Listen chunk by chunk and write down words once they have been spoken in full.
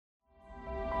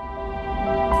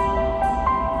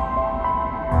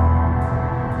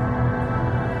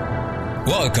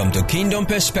Welcome to Kingdom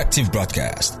Perspective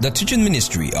Broadcast, the teaching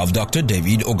ministry of Dr.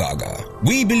 David Ogaga.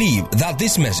 We believe that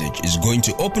this message is going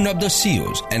to open up the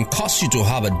seals and cause you to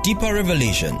have a deeper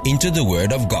revelation into the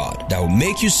Word of God that will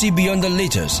make you see beyond the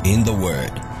letters in the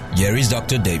Word. Here is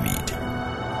Dr. David.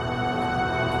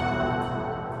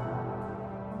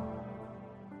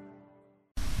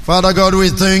 Father God, we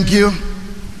thank you.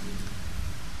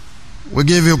 We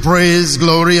give you praise,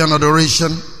 glory, and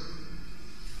adoration.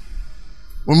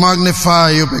 We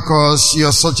magnify you because you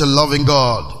are such a loving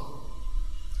God.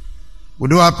 We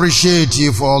do appreciate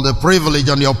you for all the privilege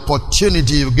and the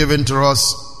opportunity you've given to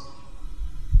us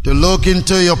to look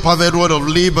into your perfect word of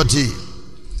liberty,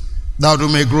 that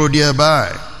we may grow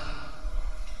thereby.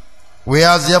 We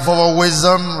ask therefore for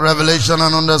wisdom, revelation,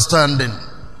 and understanding.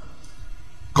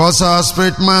 Cause our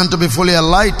spirit man to be fully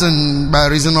enlightened by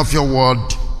reason of your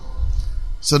word,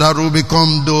 so that we will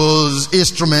become those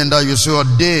instruments that you so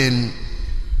ordain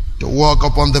to walk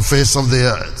upon the face of the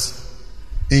earth.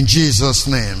 In Jesus'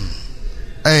 name,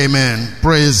 amen.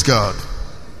 Praise God.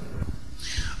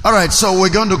 All right, so we're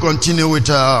going to continue with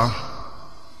a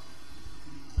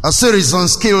series on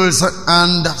skills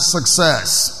and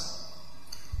success.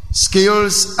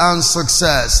 Skills and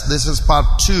success. This is part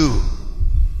 2.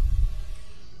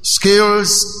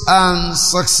 Skills and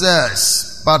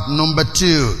success, part number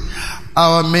 2.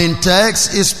 Our main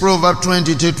text is Proverbs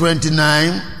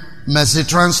 22:29, Message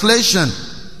translation.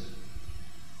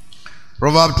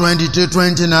 Proverbs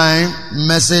 22:29,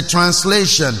 Message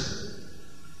translation.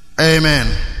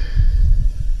 Amen.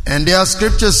 And their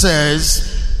scripture says,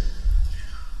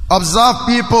 observe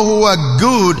people who are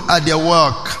good at their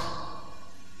work.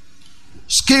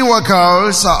 Skilled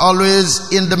workers are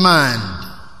always in demand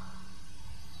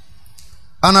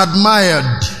and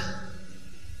admired,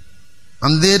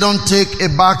 and they don't take a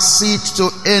back seat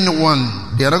to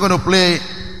anyone. They are not going to play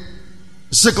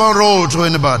second role to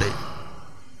anybody.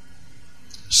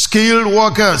 Skilled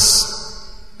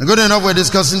workers. Good enough, we're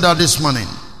discussing that this morning.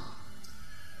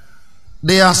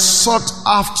 They are sought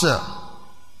after.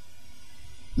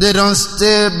 They don't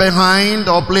stay behind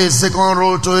or play second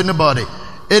role to anybody.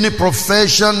 Any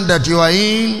profession that you are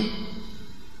in,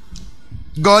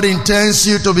 God intends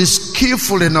you to be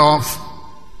skillful enough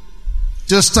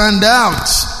to stand out.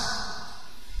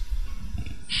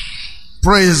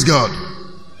 Praise God.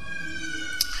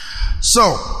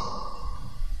 So,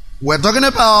 we're talking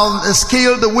about a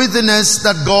skill, the witness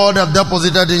that God has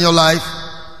deposited in your life.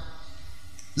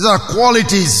 These are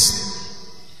qualities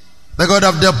that God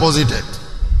has deposited.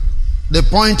 They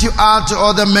point you out to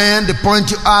other men, they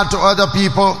point you out to other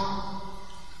people,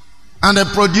 and they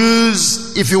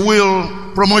produce, if you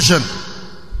will, promotion.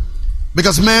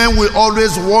 Because men will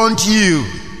always want you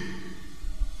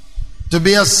to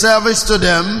be a service to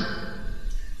them,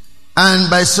 and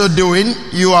by so doing,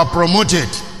 you are promoted.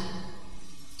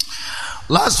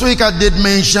 Last week I did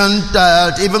mention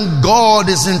that even God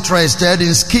is interested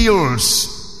in skills,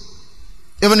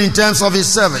 even in terms of His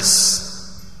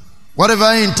service.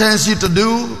 Whatever He intends you to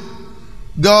do,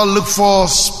 God looks for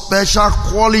special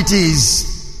qualities,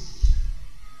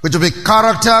 which will be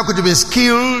character, which will be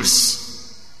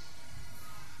skills,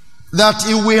 that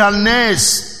He will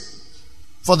harness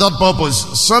for that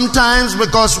purpose. Sometimes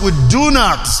because we do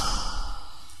not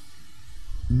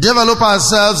develop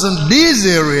ourselves in this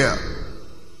area,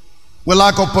 we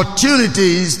lack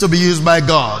opportunities to be used by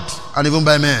God and even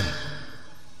by men.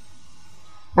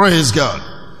 Praise God.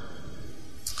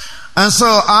 And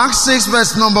so Acts 6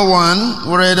 verse number 1,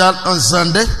 we read that on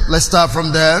Sunday. Let's start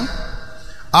from there.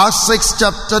 Acts 6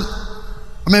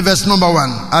 verse number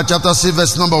 1. Chapter 6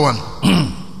 verse number 1.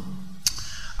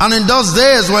 And in those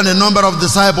days when the number of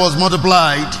disciples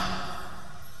multiplied,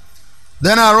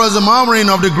 then arose a murmuring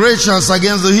of the Grecians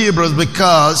against the Hebrews,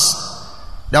 because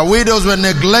their widows were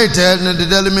neglected in the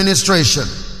daily ministration.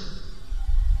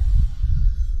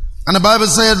 And the Bible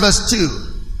said, verse 2,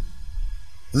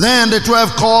 then the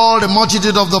 12 called the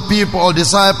multitude of the people or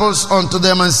disciples unto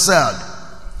them and said,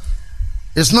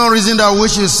 it's no reason that we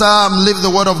should serve and leave the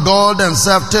word of God and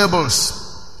serve tables.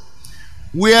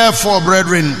 Wherefore,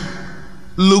 brethren,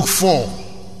 look for,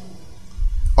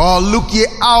 or look ye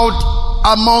out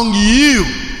among you.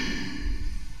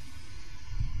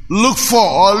 Look for,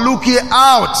 or look ye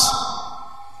out.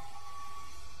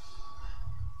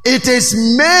 It is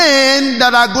men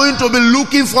that are going to be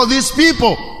looking for these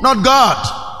people, not God.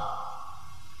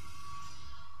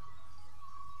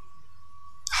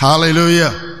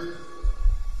 Hallelujah.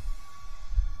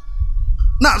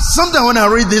 Now, sometimes when I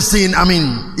read this thing,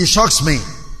 it shocks me.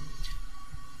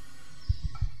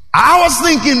 I was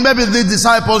thinking maybe the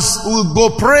disciples will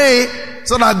go pray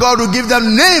so that God will give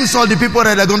them names of the people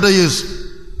that they're going to use.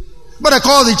 But I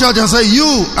call the church and say,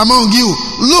 you, among you,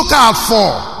 look out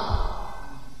for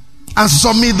and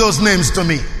submit those names to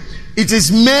me. It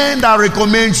is men that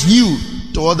recommends you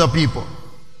to other people.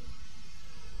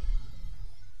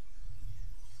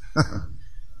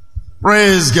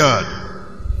 Praise God.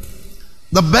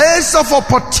 The best of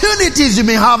opportunities you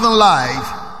may have in life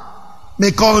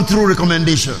may come through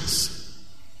recommendations.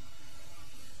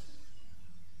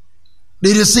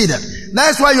 Did you see that?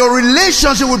 That's why your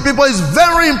relationship with people is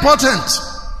very important.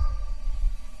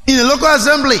 In a local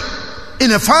assembly,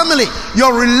 in a family,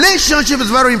 your relationship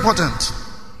is very important.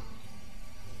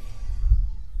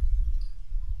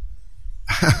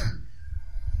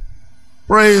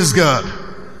 Praise God.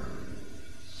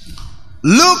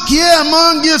 Look here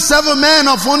among you 7 men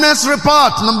of honest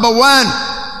report. Number 1,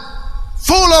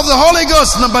 full of the Holy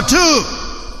Ghost. Number 2,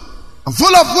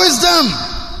 full of wisdom,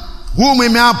 whom we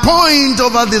may appoint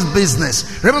over this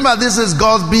business. Remember, this is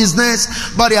God's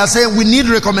business, but he is saying we need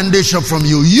recommendation from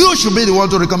you. You should be the one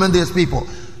to recommend these people.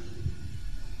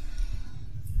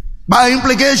 By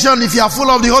implication, if you are full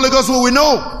of the Holy Ghost, who we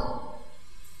know?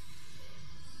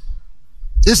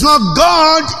 It's not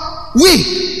God, we.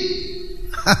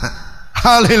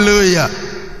 Hallelujah.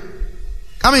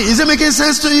 I mean, is it making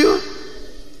sense to you?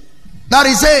 That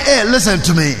he say, hey, listen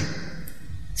to me.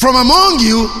 From among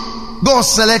you, God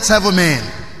selects 7 men.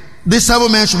 These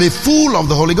 7 men should be full of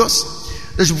the Holy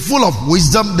Ghost. They should be full of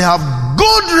wisdom. They have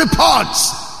good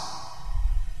reports.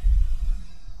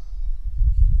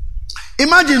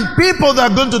 Imagine people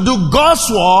that are going to do God's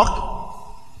work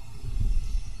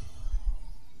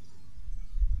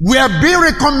were being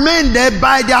recommended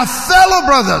by their fellow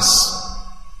brothers.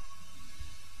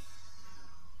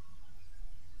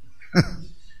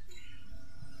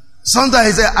 Sometimes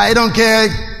he say, I don't care,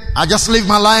 I just live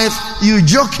my life. You're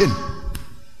joking.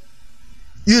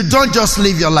 You don't just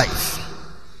live your life.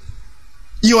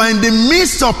 You are in the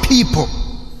midst of people.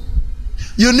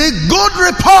 You need good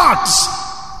reports.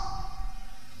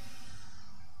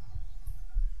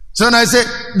 So when I say,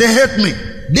 they hate me,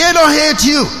 they don't hate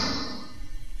you.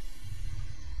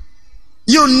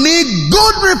 You need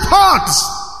good reports.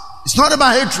 It's not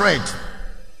about hatred.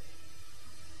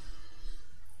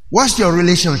 What's your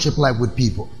relationship like with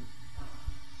people?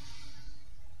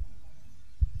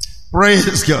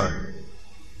 Praise God.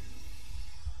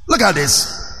 Look at this.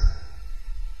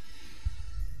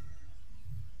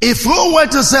 If we were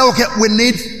to say, okay, we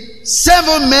need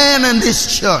 7 men in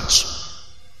this church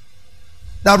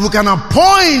that we can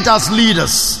appoint as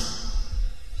leaders,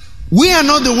 we are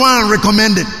not the one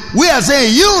recommended. We are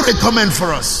saying, you recommend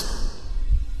for us.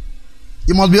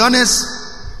 You must be honest,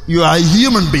 you are a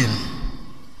human being.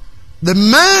 The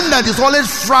man that is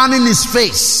always frowning his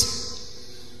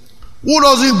face, who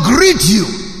doesn't greet you,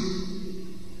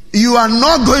 you are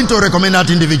not going to recommend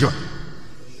that individual.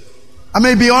 I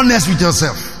mean, be honest with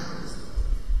yourself.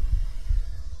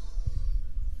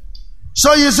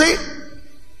 So you see,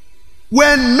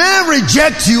 when men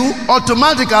reject you,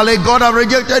 automatically God has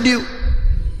rejected you.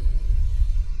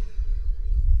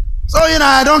 So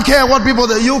I don't care what people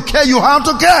that you care, you have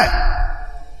to care.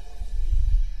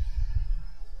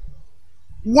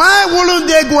 Why wouldn't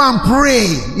they go and pray?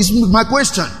 Is my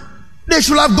question. They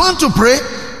should have gone to pray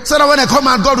so that when they come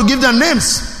out, God will give them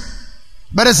names.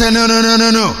 But they say, no.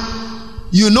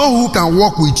 You know who can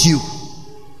work with you.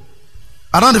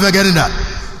 I don't even get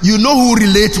that. You know who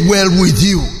relates well with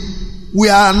you. We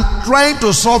are trying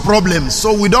to solve problems,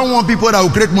 so we don't want people that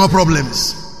will create more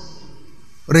problems.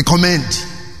 Recommend.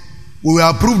 We will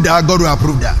approve that, God will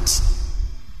approve that.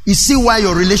 You see why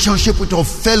your relationship with your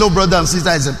fellow brother and sister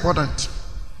is important.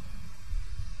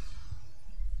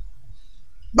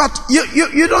 But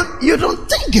you don't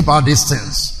think about these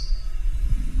things.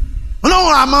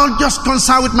 No, I'm not just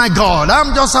concerned with my God.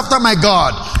 I'm just after my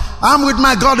God. I'm with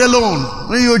my God alone.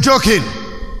 You're joking.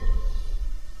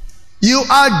 You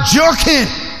are joking.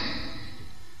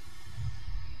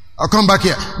 I'll come back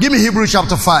here. Give me Hebrews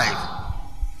chapter 5.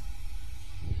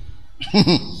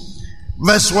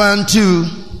 Verse 1 to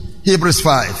Hebrews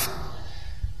 5.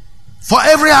 For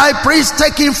every high priest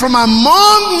taken from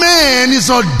among men is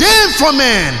ordained for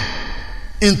men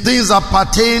in things that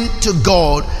pertain to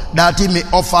God, that he may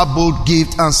offer both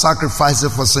gift and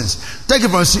sacrifices for sins. Take it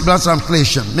from Simple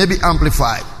Translation, maybe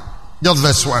amplified. Just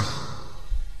verse 1.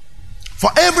 For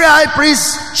every high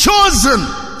priest chosen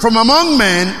from among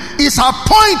men is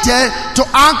appointed to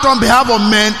act on behalf of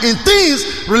men in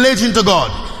things relating to God,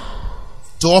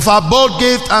 to offer both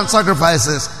gift and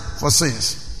sacrifices for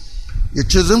sins. You're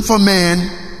chosen for men,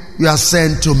 you are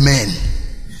sent to men.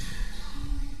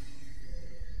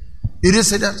 You didn't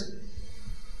say that?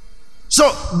 So So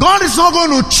God is not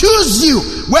going to choose you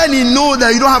when He knows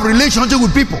that you don't have a relationship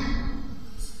with people.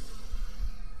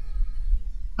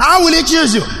 How will He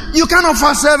choose you? You can't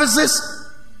offer services.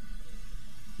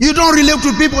 You don't relate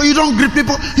to people. You don't greet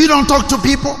people. You don't talk to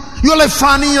people. You're like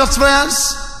fanning your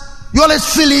friends. You're always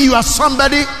feeling you are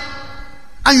somebody.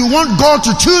 And you want God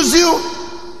to choose you.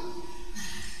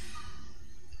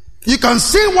 You can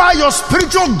see why your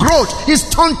spiritual growth is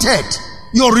stunted.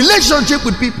 Your relationship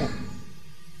with people.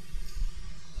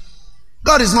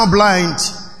 God is not blind.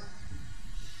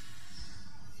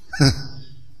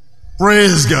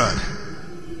 Praise God.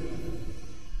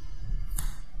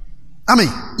 I mean,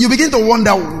 you begin to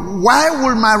wonder, why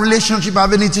will my relationship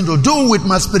have anything to do with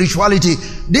my spirituality?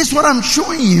 This is what I'm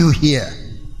showing you here.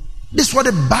 This is what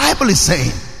the Bible is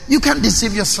saying. You can't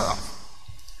deceive yourself.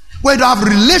 Where you don't have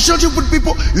a relationship with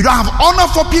people, you don't have honor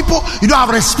for people, you don't have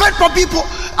respect for people,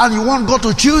 and you want God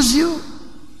to choose you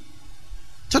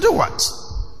to do what?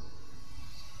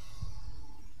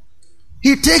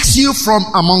 He takes you from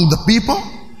among the people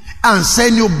and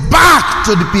sends you back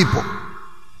to the people.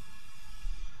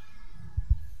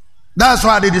 That's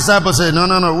why the disciples say, no,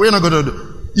 we're not going to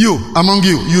do. You, among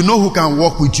you, you know who can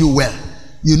walk with you well.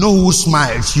 You know who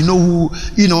smiles. You know who,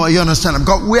 you understand.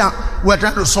 Because we're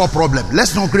trying to solve problem.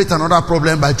 Let's not create another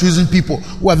problem by choosing people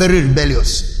who are very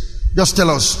rebellious. Just tell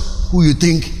us who you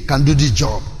think can do this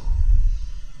job.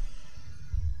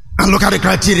 And look at the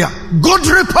criteria. Good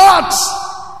reports.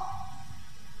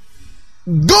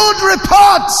 Good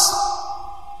reports.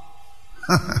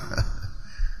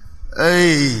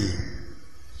 Hey.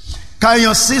 Can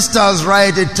your sisters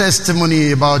write a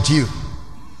testimony about you?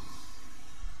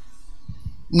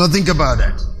 Now think about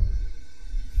that.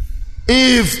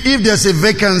 If there's a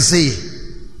vacancy,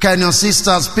 can your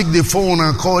sisters pick the phone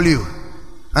and call you?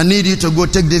 I need you to go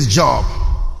take this job.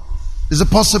 Is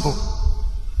it possible?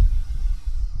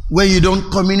 When you don't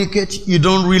communicate, you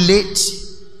don't relate,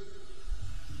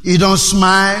 you don't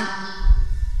smile.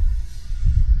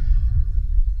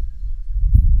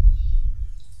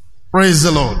 Praise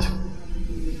the Lord.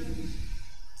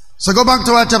 So go back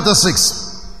to our chapter 6.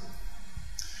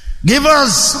 Give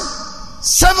us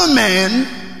 7 men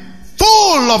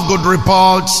full of good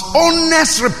reports,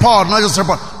 honest report, not just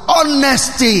report,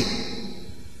 honesty,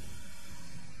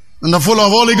 and the full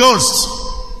of Holy Ghost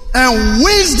and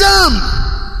wisdom.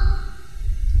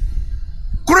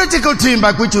 Critical thing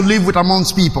by which you live with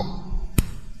amongst people.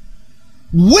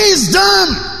 Wisdom,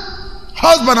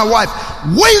 husband and wife.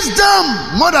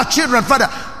 Wisdom, mother, children, father.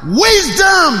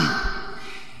 Wisdom.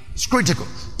 It's critical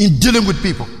in dealing with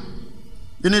people.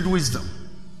 You need wisdom.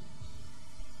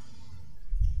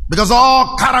 Because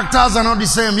all characters are not the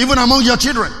same, even among your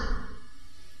children.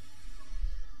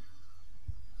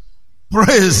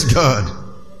 Praise God.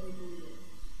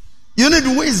 You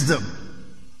need wisdom.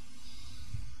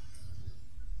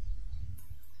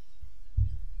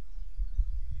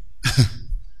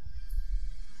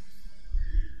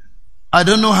 I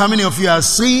don't know how many of you are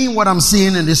seeing what I'm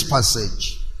seeing in this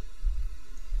passage.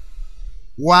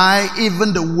 Why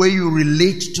even the way you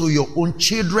relate to your own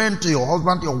children, to your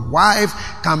husband, your wife,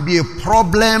 can be a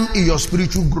problem in your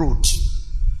spiritual growth.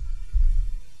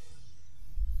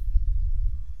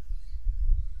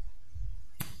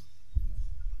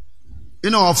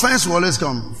 Offense will always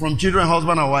come from children,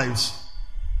 husband, and wives.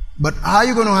 But how are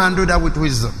you going to handle that with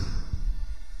wisdom?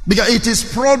 Because it is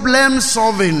problem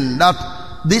solving that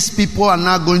these people are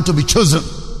not going to be chosen.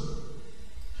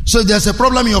 So if there's a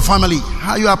problem in your family,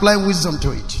 how you apply wisdom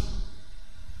to it?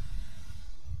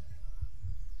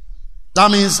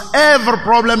 That means every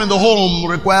problem in the home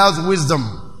requires wisdom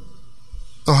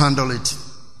to handle it.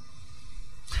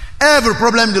 Every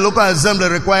problem in the local assembly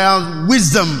requires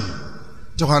wisdom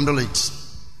to handle it.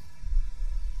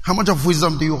 How much of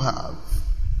wisdom do you have?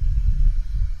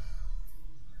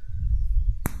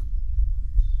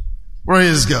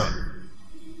 Praise God.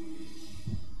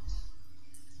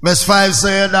 Verse 5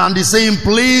 said, and the saying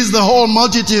pleased the whole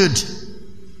multitude.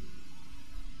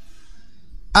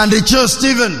 And they chose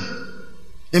Stephen,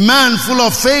 a man full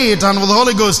of faith and with the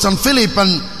Holy Ghost, and Philip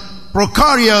and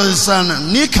Procarius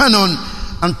and Nicanor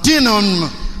and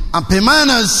Timon and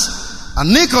Parmenas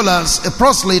and Nicholas, a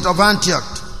proselyte of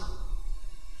Antioch.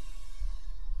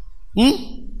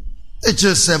 They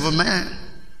chose 7 men.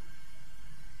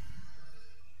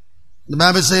 The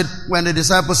Bible said, when the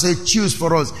disciples said, choose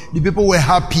for us, the people were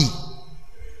happy.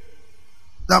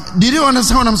 Now, did you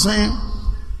understand what I'm saying?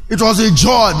 It was a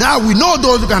joy. Now we know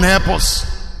those who can help us.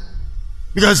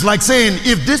 Because it's like saying,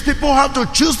 if these people have to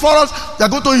choose for us, they're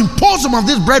going to impose some of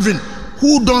these brethren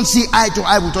who don't see eye to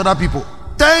eye with other people.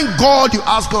 Thank God you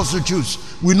ask us to choose.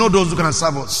 We know those who can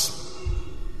serve us.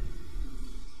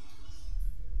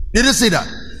 Did you see that?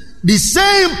 The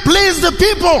saying pleased the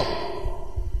people.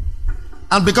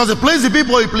 And because it pleased the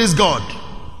people, it pleased God.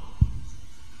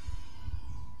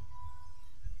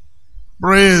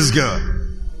 Praise God.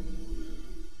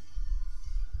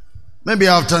 Maybe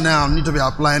after now, I need to be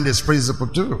applying this principle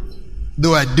too.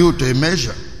 Though I do to a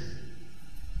measure.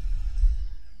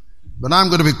 But I'm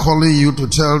going to be calling you to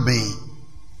tell me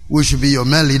who should be your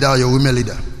male leader or your women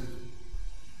leader.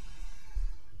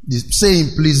 The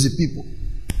saying please the people.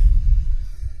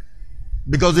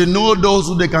 Because they know those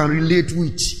who they can relate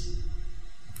with.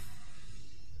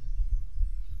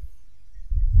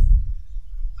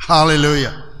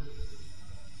 Hallelujah.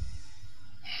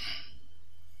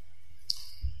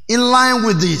 In line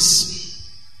with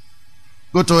this,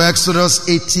 go to Exodus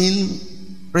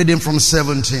 18, reading from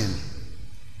 17.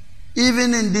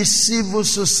 Even in this civil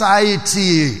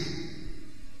society,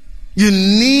 you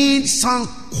need some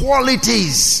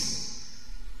qualities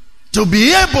to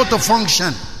be able to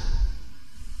function.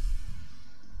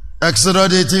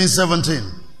 Exodus 18, 17.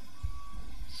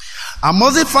 And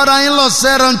Moses' father-in-law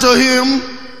said unto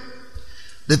him,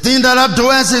 the thing that thou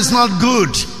doest is not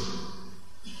good.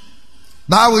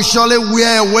 Thou wilt surely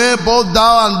wear away both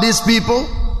thou and these people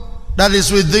that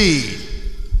is with thee.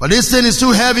 But this thing is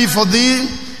too heavy for thee.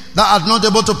 Thou art not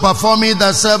able to perform it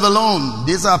thyself alone.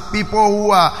 These are people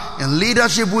who are in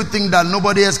leadership who think that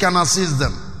nobody else can assist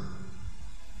them.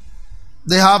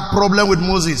 They have problem with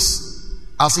Moses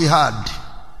as he had.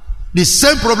 The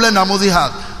same problem that Moses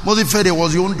had. Moses felt he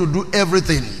was going to do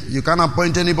everything. You can't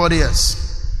appoint anybody else.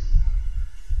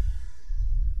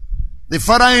 The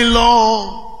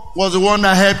father-in-law was the one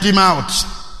that helped him out.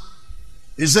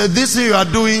 He said, this thing you are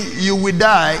doing, you will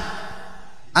die.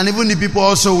 And even the people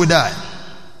also will die.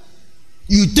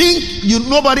 You think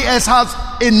nobody else has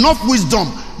enough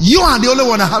wisdom. You are the only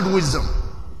one that had wisdom.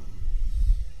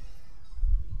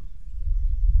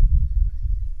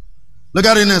 Look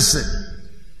at it next.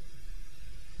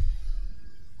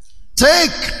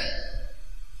 Take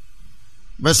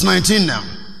verse 19 now.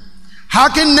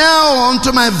 Hearken now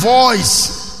unto my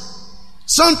voice.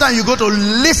 Sometimes you got to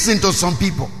listen to some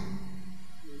people.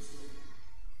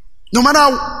 No matter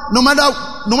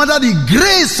the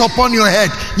grace upon your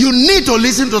head, you need to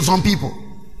listen to some people.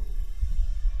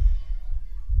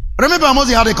 Remember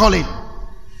Moses had a calling.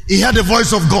 He heard the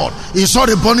voice of God. He saw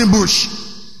the burning bush.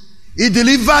 He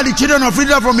delivered the children of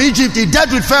Israel from Egypt. He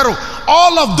dealt with Pharaoh.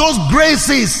 All of those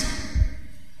graces.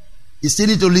 You still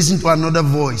need to listen to another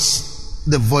voice.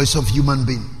 The voice of human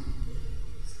being.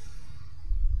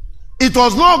 It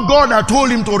was not God that told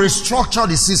him to restructure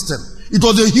the system. It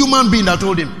was a human being that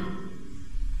told him.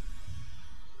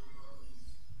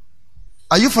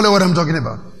 Are you following what I'm talking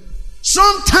about?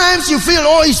 Sometimes you feel,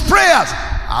 oh, it's prayers.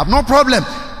 I have no problem.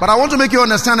 But I want to make you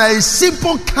understand that a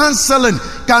simple counseling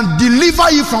can deliver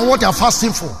you from what you're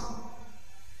fasting for.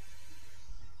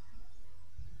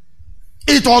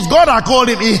 It was God that called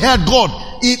him. He heard God.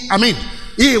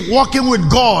 He walking with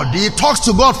God. He talks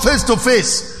to God face to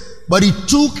face. But he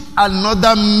took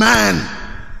another man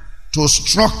to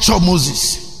structure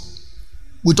Moses.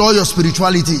 With all your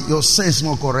spirituality, your sense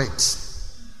not correct.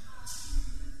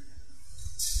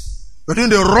 You're doing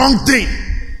the wrong thing.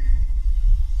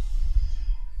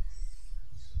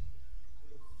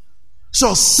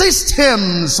 So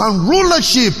systems and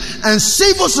rulership and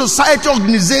civil society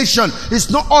organization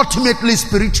is not ultimately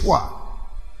spiritual.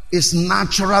 It's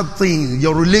natural thing.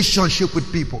 Your relationship with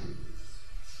people.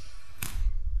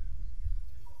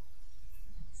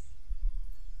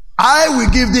 I will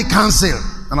give thee counsel.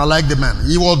 And I like the man.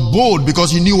 He was bold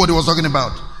because he knew what he was talking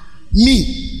about.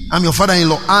 Me, I'm your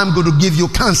father-in-law. I'm going to give you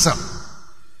counsel.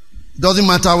 It doesn't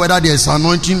matter whether there's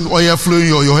anointing oil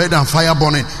flowing or your head and fire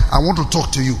burning. I want to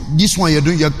talk to you. This one you're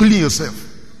doing, you're killing yourself.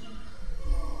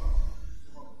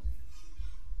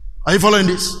 Are you following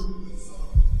this?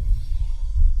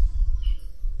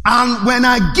 And when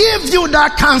I give you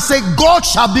that counsel, God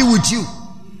shall be with you.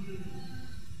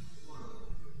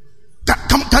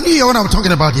 Can you hear what I'm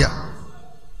talking about here?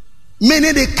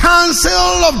 Meaning the counsel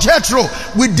of Jethro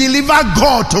will deliver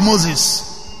God to Moses.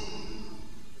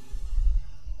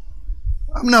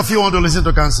 How many of you want to listen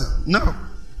to counsel? No.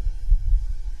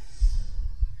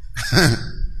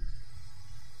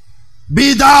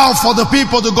 Be thou for the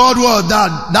people the God word,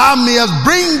 that thou mayest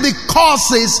bring the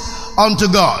causes unto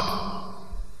God.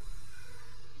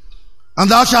 And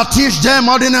thou shalt teach them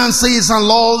ordinances and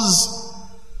laws.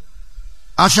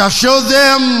 I shall show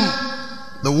them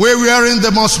the way wherein they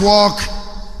must walk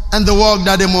and the work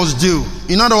that they must do.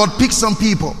 In other words, pick some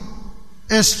people,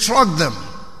 instruct them,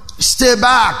 stay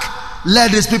back,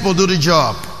 let these people do the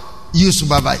job. You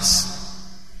supervise.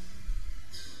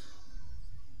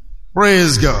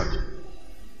 Praise God.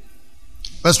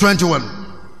 Verse 21.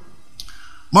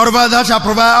 Moreover, thou shalt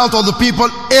provide out of the people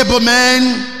able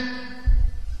men,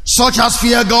 such as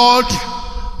fear God,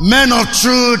 men of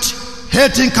truth,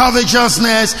 hating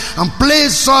covetousness, and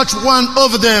place such one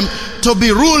over them to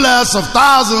be rulers of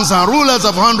thousands and rulers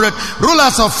of 100,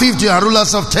 rulers of 50 and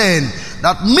rulers of 10.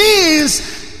 That means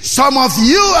some of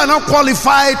you are not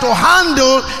qualified to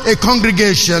handle a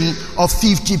congregation of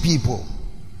 50 people.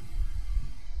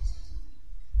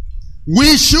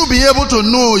 We should be able to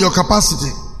know your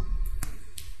capacity.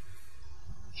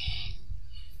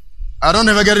 I don't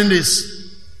ever get in this.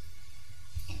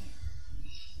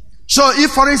 So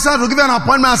if, for instance, we give you an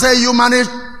appointment and say you manage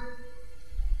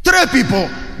 3 people,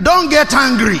 don't get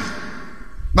angry.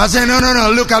 But say, no,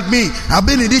 look at me. I've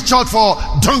been in this church for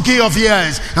donkey of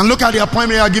years. And look at the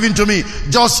appointment you are giving to me.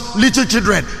 Just little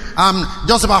children.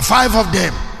 Just about 5 of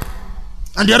them.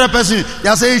 And the other person, they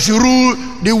are saying you should rule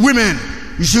the women.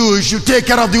 You should take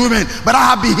care of the women. But I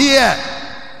have been here.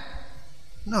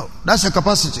 No, that's your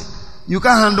capacity. You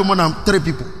can't handle more than 3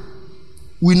 people.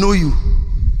 We know you.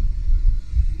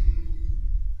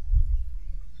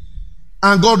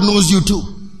 And God knows you too.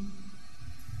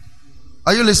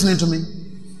 Are you listening to me?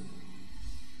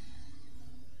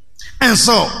 And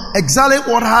so, exactly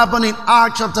what happened in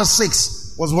Acts chapter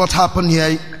 6 was what happened here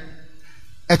in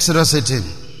Exodus 18.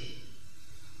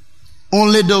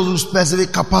 Only those with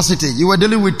specific capacity. You were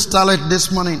dealing with talent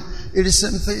this morning. It is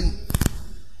the same thing.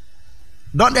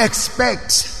 Don't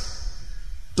expect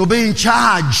to be in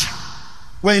charge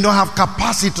when you don't have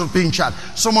capacity to be in charge.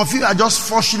 Some of you are just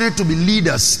fortunate to be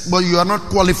leaders, but you are not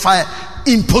qualified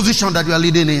in position that you are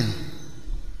leading in.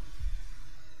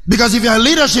 Because if you are in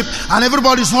leadership and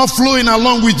everybody is not flowing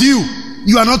along with you,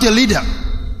 you are not a leader.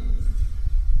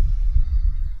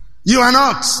 You are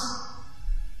not.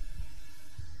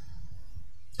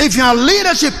 If you are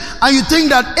leadership and you think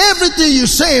that everything you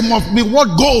say must be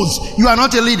what goes, you are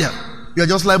not a leader. You are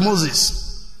just like Moses.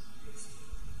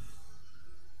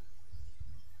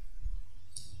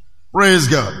 Praise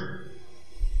God.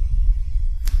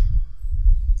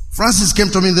 Francis came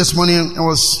to me this morning and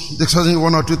was discussing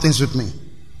 1 or 2 things with me.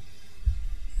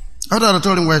 After I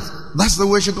told him, well, that's the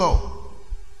way you should go.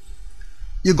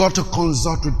 You got to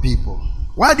consult with people.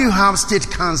 Why do you have state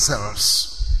councils?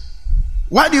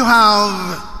 Why do you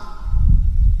have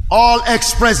all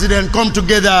ex-presidents come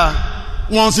together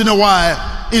once in a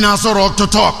while in Asorok to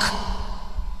talk?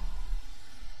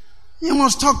 You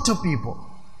must talk to people.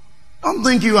 Don't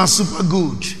think you are super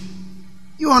good.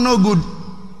 You are no good.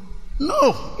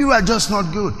 No, you are just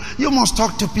not good. You must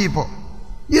talk to people.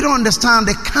 You don't understand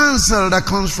the counsel that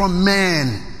comes from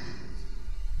men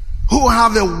who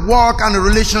have a walk and a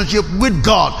relationship with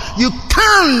God. You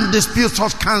can't dispute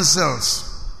such counsels.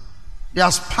 They are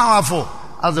as powerful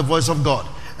as the voice of God.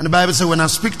 And the Bible says, when I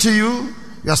speak to you,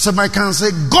 you accept my counsel,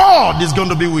 God is going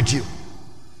to be with you.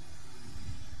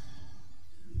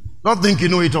 Don't think you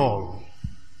know it all.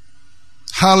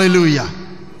 Hallelujah.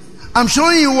 I'm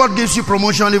showing you what gives you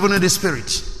promotion even in the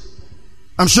spirit.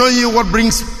 I'm showing you what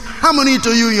brings harmony to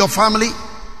you in your family,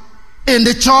 in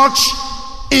the church,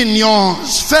 in your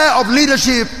sphere of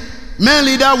leadership, men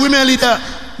leader, women leader.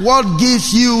 What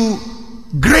gives you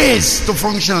grace to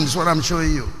function is what I'm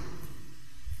showing you.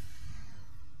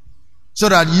 So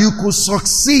that you could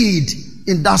succeed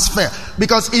in that sphere.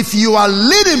 Because if you are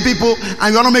leading people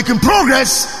and you are not making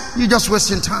progress, you're just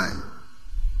wasting time.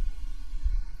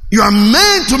 You are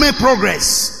meant to make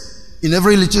progress in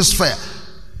every little sphere.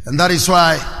 And that is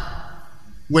why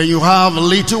when you have a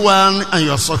little one and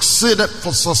you are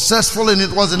successful in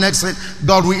it, what's the next thing?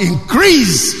 God will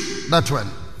increase that one.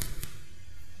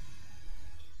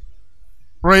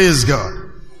 Praise God.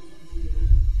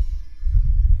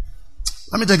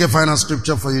 Let me take a final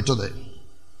scripture for you today.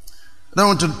 I don't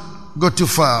want to go too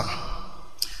far.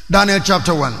 Daniel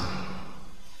chapter 1.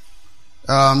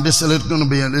 This is going to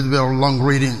be a little bit of a long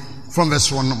reading from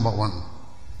verse 1, number 1.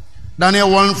 Daniel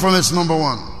 1 from verse number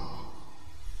 1.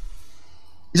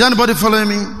 Is anybody following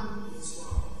me?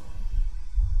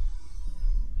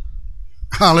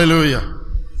 Hallelujah.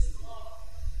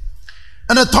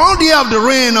 And the 3rd year of the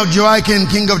reign of Joachim,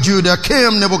 king of Judah,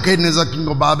 came Nebuchadnezzar, king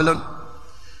of Babylon,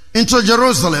 into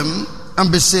Jerusalem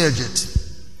and besieged it.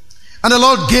 And the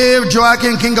Lord gave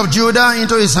Joachim, king of Judah,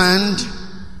 into his hand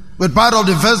with part of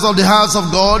the vessel of the house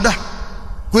of God,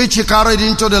 which he carried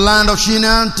into the land of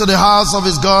Shinar to the house of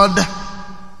his God,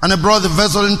 and he brought the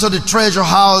vessel into the treasure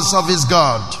house of his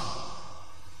God.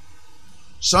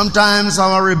 Sometimes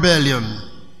our rebellion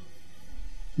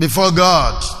before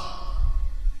God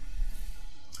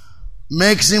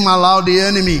makes him allow the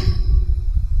enemy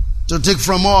to take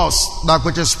from us that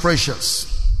which is precious.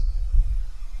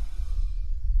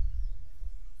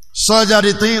 Such are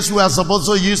the things we are supposed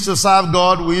to use to serve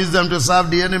God. We use them to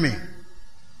serve the enemy.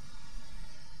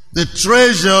 The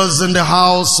treasures in the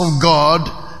house of God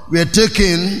were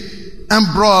taken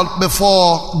and brought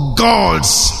before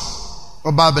gods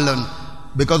of Babylon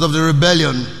because of the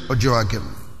rebellion of Joachim.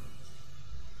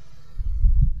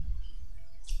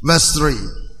 Verse 3.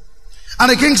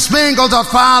 And the king spake unto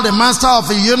Pharaoh, the master of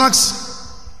the eunuchs,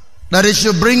 that he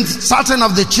should bring certain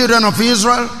of the children of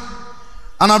Israel,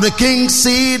 and of the king's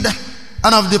seed,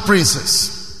 and of the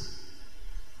princes.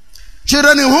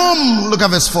 Children in whom, look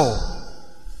at verse 4.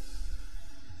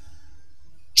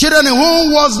 Children in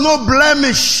whom was no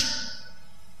blemish,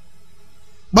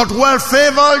 but well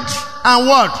favored, and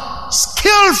what?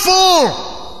 Skillful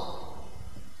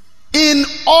in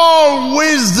all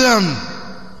wisdom,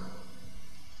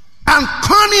 and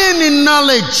cunning in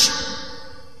knowledge,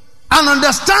 and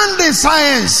understanding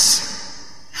science,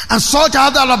 and such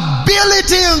other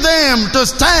ability in them to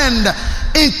stand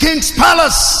in king's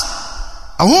palace,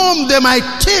 whom they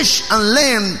might teach and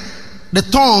learn the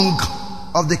tongue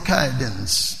of the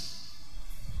Chaldeans.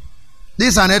 This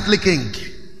is an earthly king.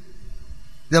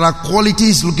 There are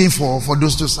qualities looking for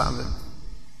those to serve him.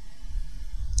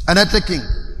 An earthly king.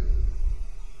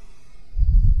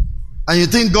 And you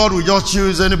think God will just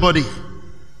choose anybody,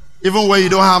 even when you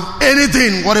don't have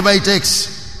anything, whatever it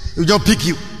takes, he'll just pick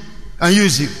you and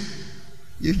use you.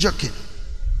 You're joking.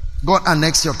 God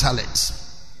annexed your talents.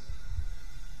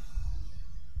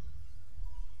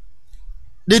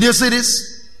 Did you see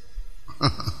this?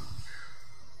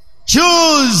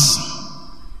 Choose.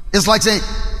 It's like saying,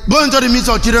 go into the midst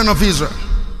of children of Israel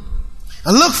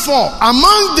and look for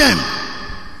among them.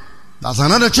 That's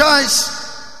another choice.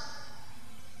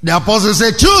 The apostle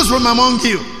said, choose from among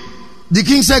you. The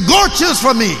king said, go choose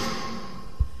from me.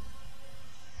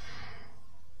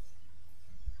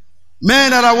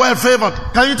 Men that are well favored.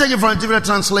 Can you take it from a different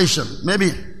translation?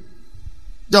 Maybe.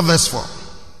 Just verse 4.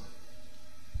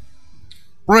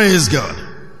 Praise God.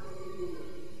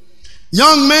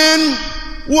 Young men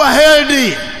who are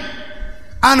healthy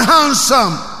and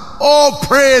handsome. Oh,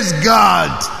 praise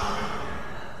God.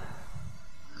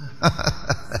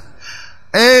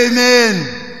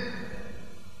 Amen.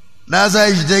 That's how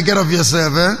you should take care of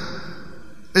yourself, eh?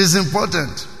 It's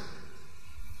important.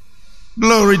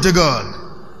 Glory to God.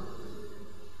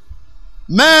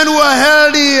 Men who are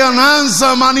healthy and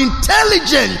handsome and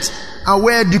intelligent and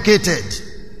well educated.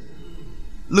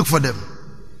 Look for them.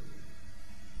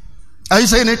 Are you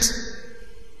saying it?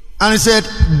 And he said,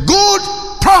 good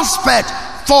prospect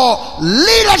for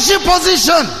leadership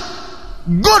position.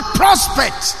 Good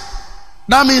prospect.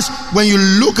 That means when you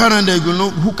look around there, you know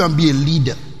who can be a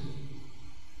leader.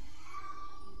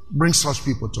 Bring such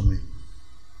people to me.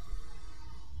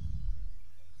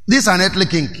 This is an earthly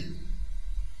king.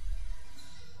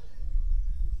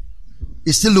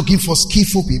 He's still looking for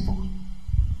skillful people.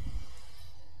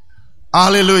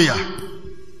 Hallelujah.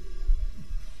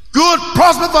 Good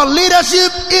prospect for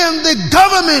leadership in the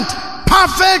government.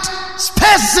 Perfect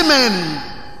specimen.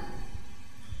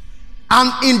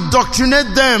 And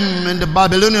indoctrinate them in the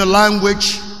Babylonian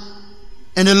language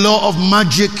and the law of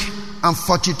magic and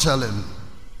fortune telling.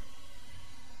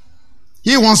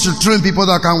 He wants to train people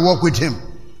that can work with him.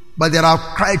 But there are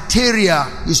criteria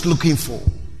he's looking for.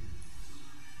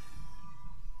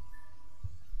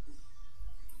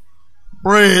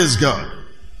 Praise God.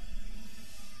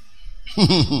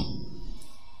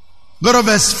 Go to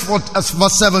verse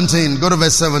 17. Go to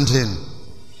verse 17.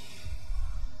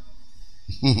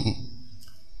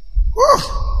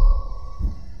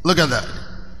 Look at that.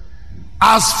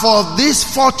 As for these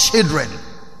 4 children,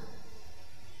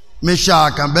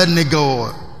 Meshach and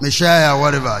Abednego, Messiah,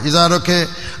 whatever, is that okay?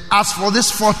 As for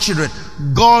these 4 children,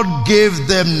 God gave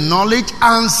them knowledge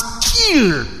and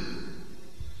skill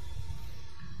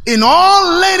in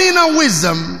all learning and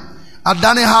wisdom, and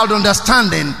Daniel had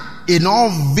understanding in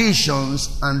all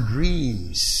visions and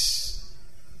dreams.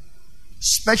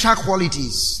 Special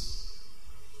qualities.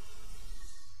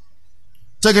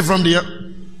 Take it from the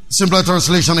simpler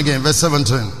translation again, verse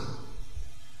 17.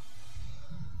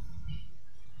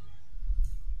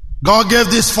 God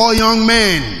gave these 4 young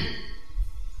men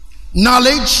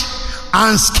knowledge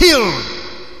and skill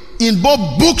in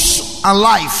both books and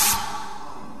life.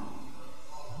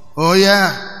 Oh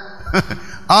yeah.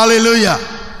 Hallelujah.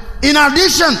 In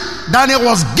addition, Daniel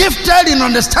was gifted in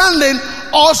understanding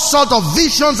all sorts of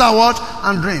visions and what?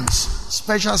 And dreams.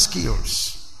 Special skills.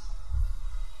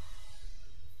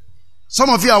 Some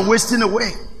of you are wasting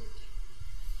away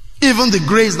even the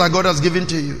grace that God has given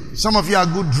to you. Some of you are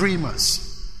good dreamers.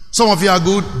 Some of you are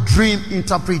good dream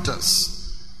interpreters.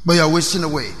 but you're wasting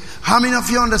away. How many of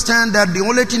you understand that the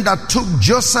only thing that took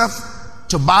Joseph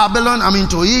to Babylon,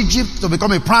 to Egypt, to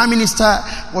become a prime minister,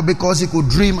 was because he could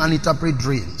dream and interpret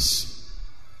dreams?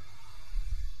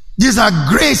 These are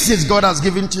graces God has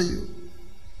given to you.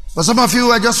 But some of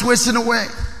you are just wasting away.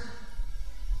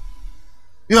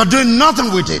 You are doing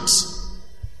nothing with it.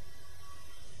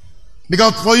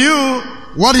 Because for you,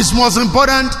 what is most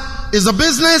important is the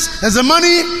business, is the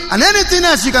money, and anything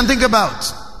else you can think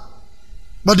about.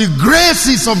 But the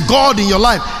graces of God in your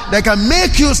life that can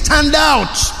make you stand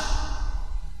out,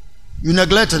 you're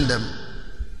neglecting them.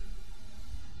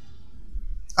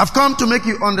 I've come to make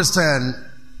you understand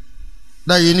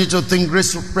that you need to think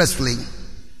respectfully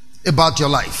about your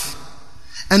life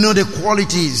and know the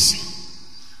qualities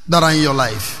that are in your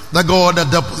life, that God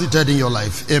has deposited in your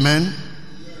life. Amen.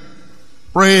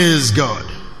 Praise God.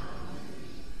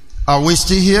 Are we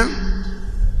still here?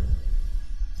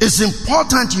 It's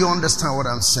important you understand what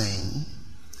I'm saying,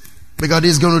 because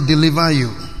it's going to deliver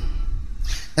you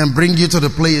and bring you to the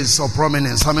place of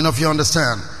prominence. How many of you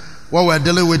understand? What we're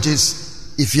dealing with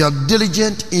is, if you are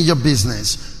diligent in your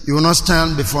business, you will not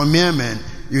stand before mere men,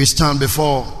 you will stand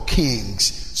before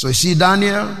kings. So you see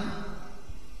Daniel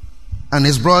and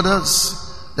his brothers,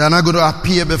 they are not going to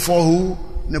appear before who?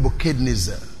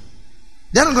 Nebuchadnezzar.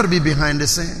 They're not going to be behind the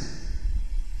scene.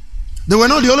 They were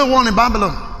not the only one in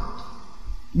Babylon,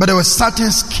 but there was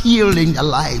certain skill in their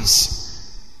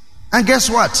lives. And guess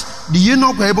what? Do you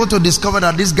know we're able to discover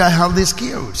that this guy have these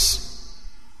skills?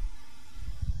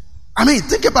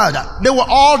 Think about that. They were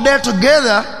all there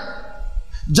together,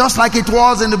 just like it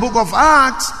was in the book of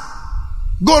Acts.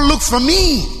 Go look for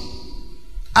me.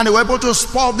 And they were able to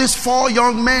spot these 4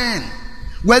 young men.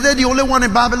 Were they the only one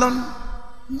in Babylon?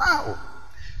 No.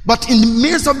 But in the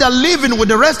midst of their living with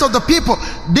the rest of the people,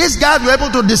 these guys were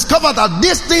able to discover that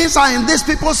these things are in these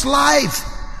people's life.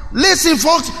 Listen,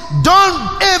 folks,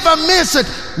 don't ever miss it.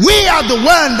 We are the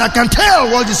one that can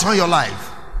tell what is on your life.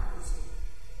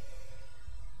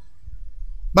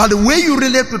 By the way you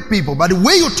relate with people, by the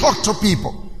way you talk to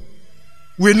people,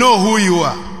 we know who you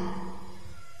are.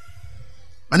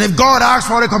 And if God asks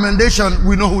for a recommendation,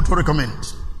 we know who to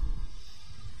recommend.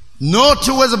 No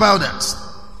two ways about that.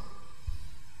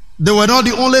 They were not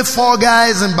the only 4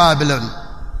 guys in Babylon,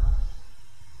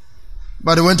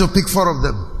 but they went to pick 4 of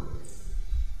them.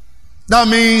 That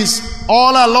means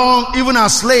all along, even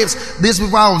as slaves, these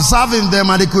people are observing them,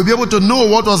 and they could be able to know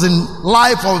what was in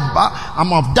life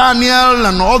of Daniel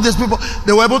and all these people.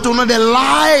 They were able to know the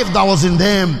life that was in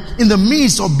them in the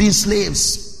midst of being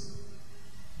slaves.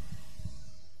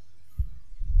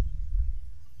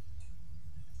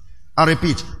 I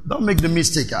repeat, don't make the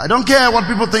mistake. I don't care what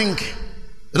people think.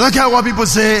 I don't care what people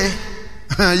say.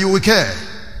 You will care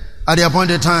at the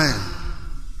appointed time.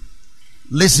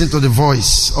 Listen to the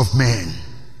voice of man.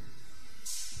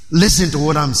 Listen to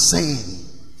what I'm saying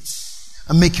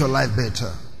and make your life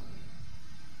better.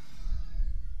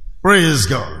 Praise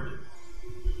God.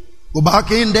 Go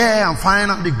back in there and find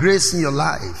out the grace in your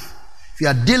life. If you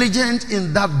are diligent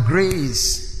in that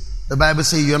grace, the Bible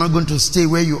says you're not going to stay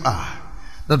where you are.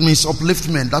 That means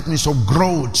upliftment, that means of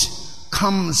growth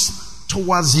comes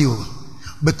towards you,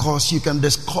 because you can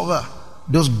discover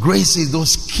those graces,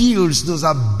 those skills, those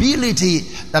ability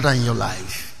that are in your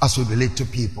life as we relate to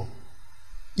people.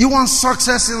 You want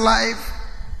success in life?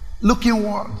 Look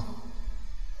inward.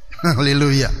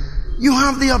 Hallelujah. You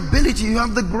have the ability, you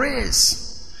have the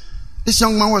grace. This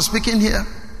young man was speaking here.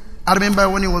 I remember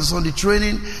when he was on the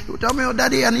training, he would tell me, "Oh,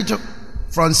 Daddy, I need to,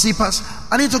 from CPAS,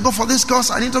 I need to go for this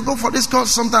course, I need to go for this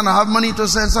course. Sometimes I have money to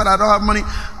send, so I don't have money."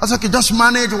 I said, "Okay, just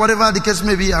manage whatever the case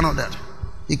may be," and all that.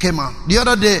 He came out. The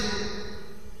other day,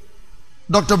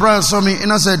 Dr. Brian saw me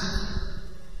and I said,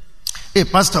 "Hey,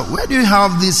 Pastor, where do you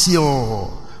have this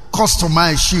your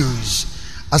customized shoes?"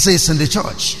 I said, "It's in the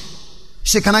church." He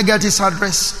said, "Can I get his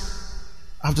address?"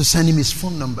 I have to send him his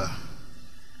phone number.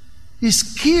 His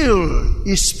skill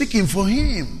is speaking for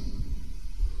him.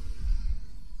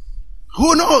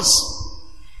 Who knows?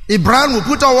 If Brian will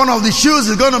put on one of the shoes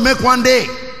he's going to make one day,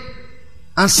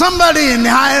 and somebody in the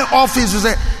higher office will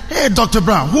say, "Hey, Dr.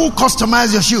 Brown, who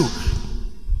customized your shoe?"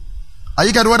 Are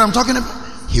you getting what I'm talking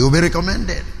about? He will be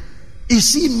recommended. You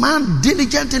see, man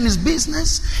diligent in his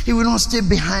business, he will not stay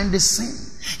behind the scene.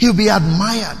 He will be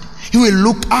admired. He will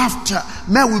look after.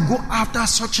 Man will go after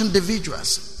such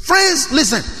individuals. Friends,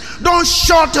 listen, don't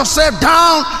shut yourself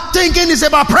down thinking it's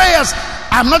about prayers.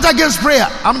 I'm not against prayer.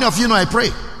 How many of you know I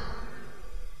pray?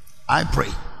 I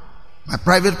pray. My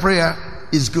private prayer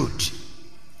is good.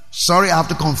 Sorry, I have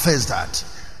to confess that.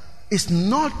 It's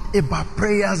not about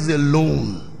prayers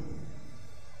alone.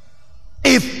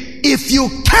 If you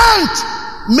can't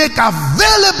make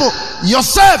available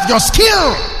yourself, your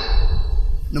skill.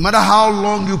 No matter how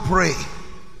long you pray,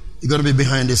 you're going to be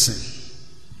behind the scene.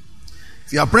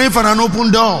 If you are praying for an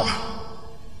open door,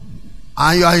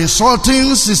 and you are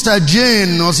insulting Sister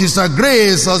Jane or Sister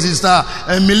Grace or Sister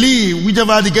Emily,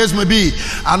 whichever the case may be,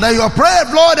 and then you are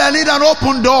praying, Lord, I need an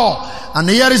open door, and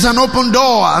here is an open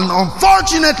door, and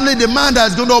unfortunately the man that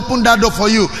is going to open that door for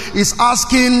you is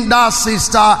asking that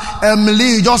Sister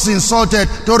Emily you just insulted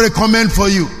to recommend for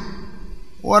you.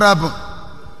 What happened?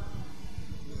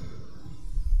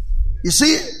 You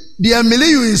see, the Emily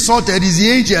you insulted is the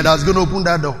angel that's going to open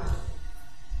that door.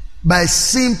 By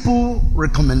simple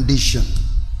recommendation.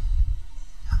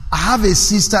 I have a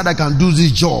sister that can do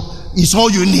this job. It's all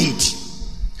you need.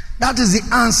 That is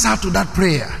the answer to that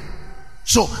prayer.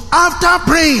 So after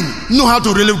praying, know how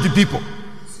to relate with people.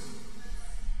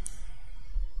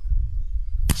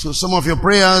 So some of your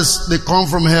prayers, they come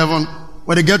from heaven.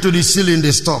 When they get to the ceiling, they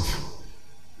stop.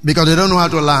 Because they don't know how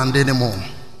to land anymore.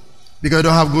 Because they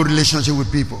don't have good relationship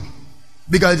with people.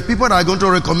 Because the people that are going to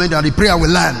recommend that the prayer will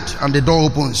land and the door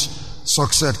opens,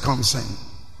 success comes in.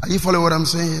 Are you following what I'm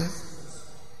saying here?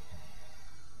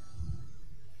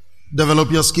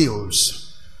 Develop your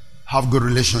skills. Have good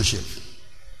relationship.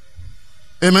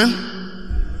 Amen?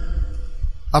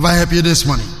 Have I helped you this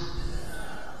morning?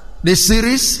 This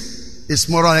series is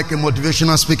more like a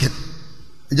motivational speaking.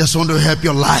 I just want to help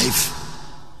your life.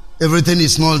 Everything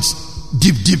is not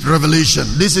deep revelation.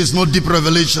 This is not deep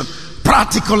revelation.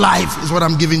 Practical life is what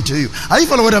I'm giving to you. Are you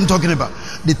following what I'm talking about?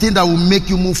 The thing that will make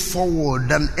you move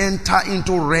forward and enter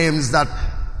into realms that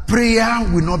prayer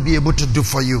will not be able to do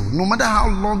for you. No matter how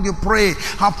long you pray,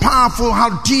 how powerful,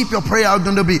 how deep your prayer is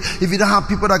going to be, if you don't have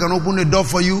people that can open the door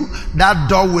for you, that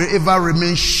door will ever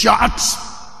remain shut.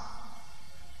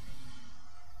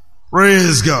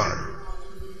 Praise God.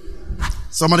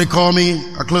 Somebody called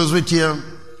me, I close with here,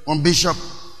 one bishop,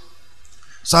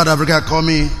 South Africa, called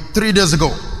me 3 days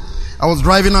ago. I was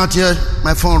driving out here,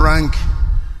 my phone rang,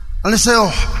 and they said,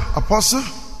 "Oh, Apostle,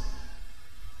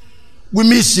 we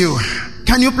miss you.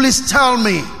 Can you please tell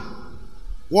me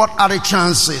what are the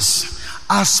chances?"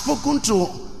 I've spoken to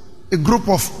a group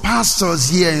of pastors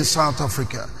here in South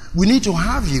Africa. We need to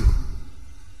have you.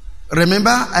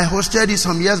 Remember, I hosted you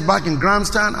some years back in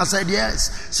Grahamstown. I said yes.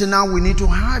 So now we need to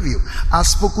have you. I've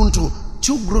spoken to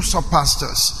 2 groups of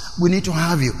pastors. We need to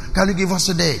have you. Can you give us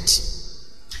a date?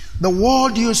 The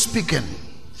word you're speaking,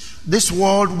 this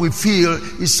word we feel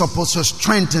is supposed to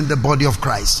strengthen the body of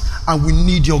Christ, and we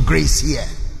need your grace here.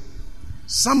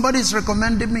 Somebody's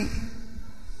recommending me.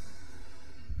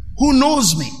 Who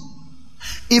knows me?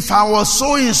 If I was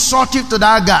so insulting to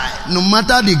that guy, no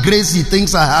matter the grace he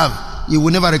thinks I have, he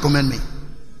will never recommend me.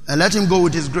 And let him go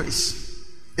with his grace.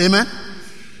 Amen?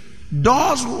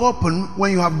 Doors will open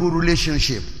when you have good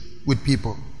relationship with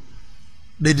people.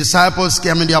 The disciples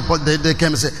came and they came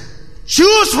and said,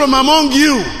 "Choose from among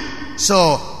you."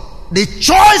 So the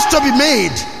choice to be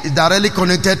made is directly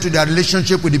connected to their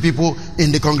relationship with the people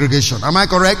in the congregation. Am I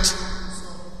correct?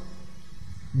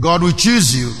 God will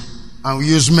choose you and will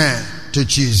use men to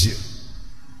choose you.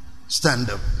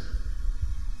 Stand up.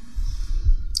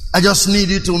 I just need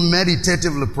you to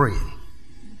meditatively pray.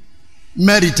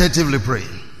 Meditatively pray.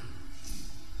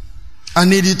 I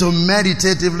need you to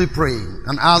meditatively pray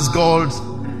and ask God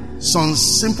some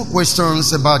simple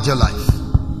questions about your life.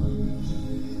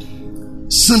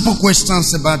 Simple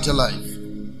questions about your life.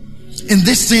 In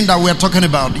this thing that we're talking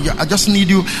about, I just need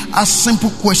you to ask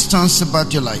simple questions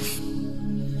about your life.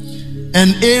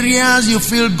 And areas you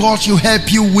feel God should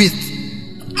help you with.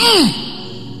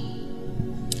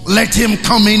 Let Him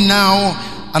come in now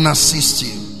and assist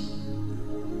you.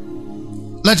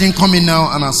 Let Him come in now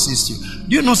and assist you.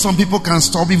 Do you know some people can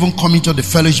stop even coming to the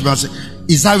fellowship and say,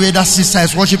 "Is that where that sister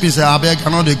is worshiping?" Say, "I beg,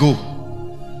 cannot they go?"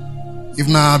 If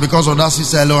not, because of that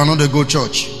sister alone, I know they go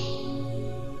church.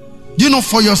 Do you know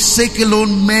for your sake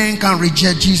alone, men can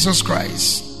reject Jesus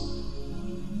Christ?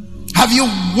 Have you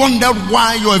wondered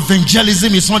why your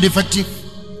evangelism is not effective?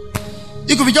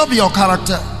 It could just be your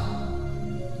character.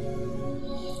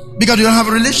 Because you don't have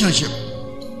a relationship.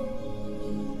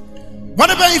 What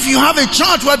about if you have a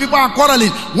church where people are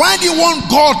quarreling? Why do you want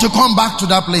God to come back to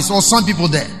that place, or some people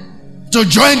there, to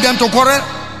join them to quarrel?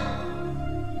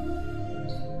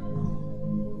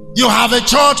 You have a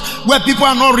church where people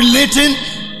are not relating,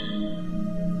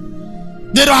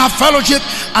 they don't have fellowship,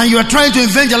 and you are trying to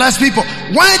evangelize people.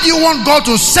 Why do you want God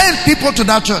to send people to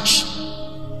that church?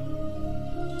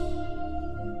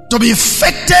 To be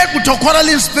affected with a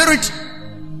quarreling spirit,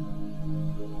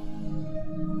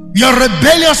 your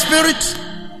rebellious spirit,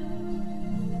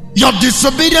 your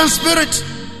disobedient spirit.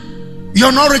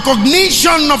 Your no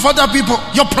recognition of other people,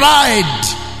 your pride.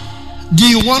 Do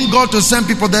you want God to send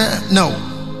people there? No.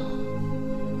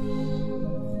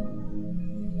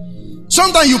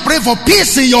 Sometimes you pray for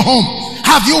peace in your home.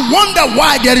 Have you wondered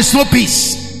why there is no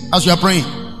peace as you are praying?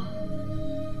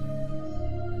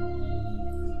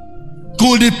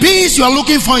 Could the peace you are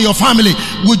looking for in your family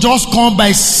will just come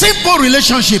by simple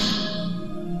relationship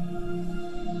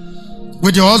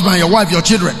with your husband, your wife, your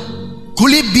children?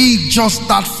 Could it be just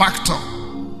that factor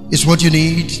is what you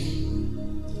need?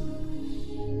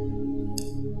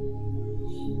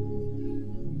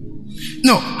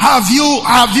 No. Have you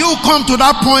come to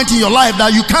that point in your life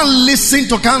that you can't listen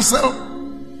to counsel?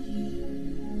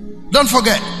 Don't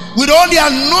forget, with all the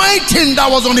anointing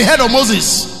that was on the head of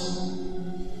Moses,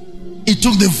 it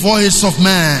took the voice of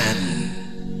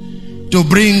man to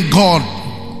bring God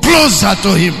closer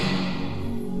to him.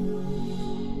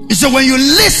 He said, when you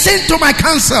listen to my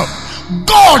counsel,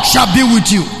 God shall be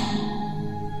with you.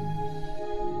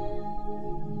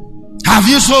 Have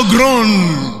you so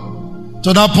grown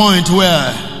to that point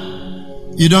where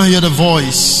you don't hear the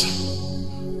voice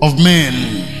of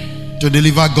men to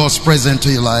deliver God's presence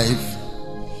to your life?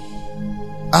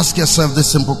 Ask yourself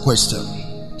this simple question.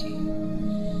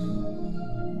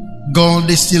 God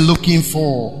is still looking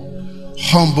for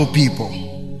humble people.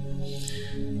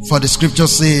 For the scripture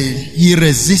says, he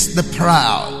resists the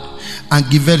proud and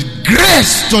giveth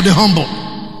grace to the humble.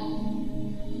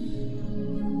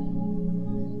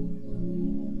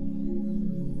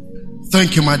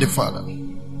 Thank you, mighty Father.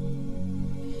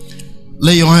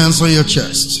 Lay your hands on your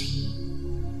chest.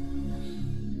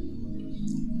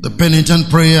 The penitent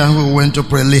prayer who went to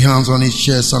pray, lay hands on his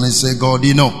chest and he said, God,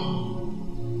 you know,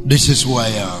 this is who I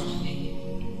am.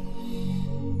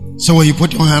 So when you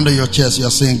put your hand on your chest, you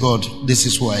are saying, God, this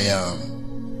is who I am.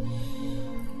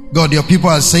 God, your people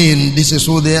are saying, this is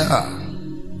who they are.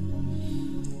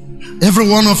 Every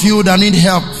one of you that need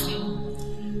help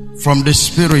from the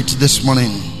Spirit this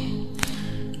morning,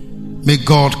 may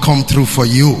God come through for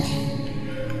you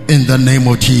in the name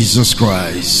of Jesus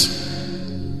Christ.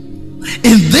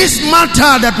 In this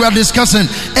matter that we are discussing,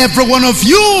 every one of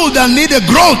you that need a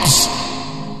growth,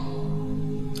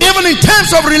 even in terms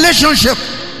of relationship,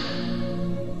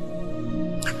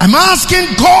 I'm asking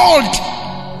God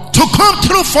to come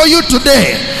through for you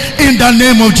today in the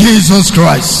name of Jesus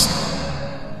Christ.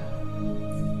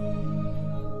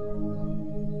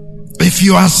 If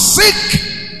you are sick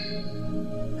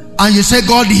and you say,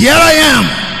 God, here I am,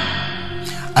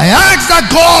 I ask that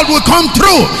God will come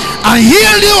through and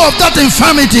heal you of that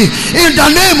infirmity in the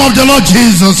name of the Lord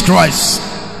Jesus Christ.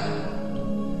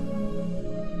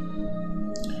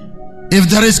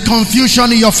 If there is confusion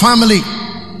in your family,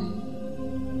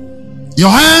 your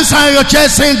hands are on your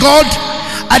chest saying, God,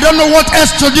 I don't know what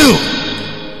else to do.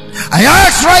 I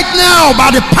ask right now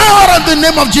by the power of the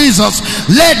name of Jesus,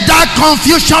 let that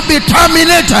confusion be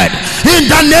terminated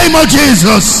in the name of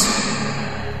Jesus.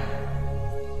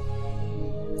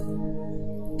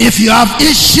 If you have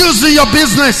issues in your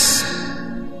business,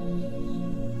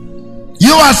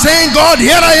 you are saying, God,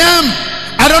 here I am,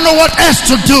 I don't know what else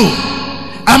to do.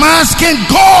 I'm asking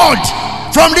God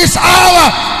from this hour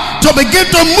to begin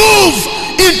to move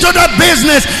into the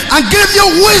business and give you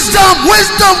wisdom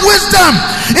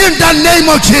in the name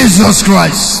of Jesus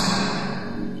Christ.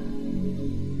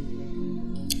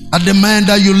 I demand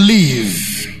that you live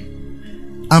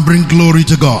and bring glory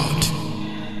to God.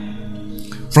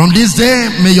 From this day,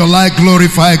 may your life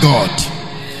glorify God.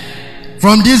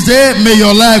 From this day, may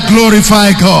your life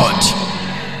glorify God.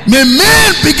 May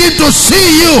men begin to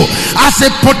see you as a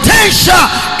potential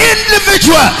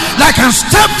individual that can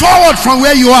step forward from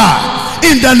where you are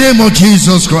in the name of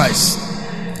Jesus Christ.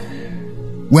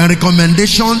 When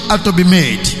recommendations are to be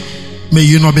made, may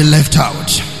you not be left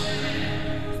out.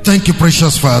 Thank you,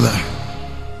 precious Father.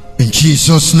 In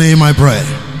Jesus' name I pray.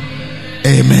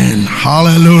 Amen.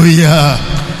 Hallelujah.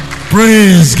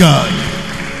 Praise God.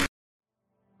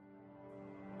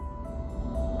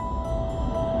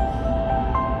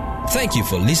 Thank you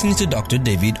for listening to Dr.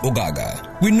 David Ogaga.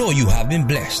 We know you have been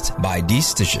blessed by this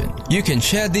station. You can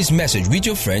share this message with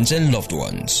your friends and loved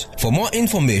ones. For more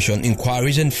information,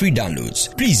 inquiries, and free downloads,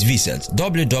 please visit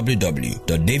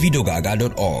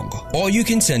www.davidogaga.org, or you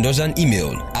can send us an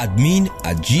email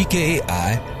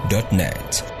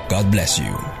admin@gkai.net. God bless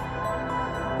you.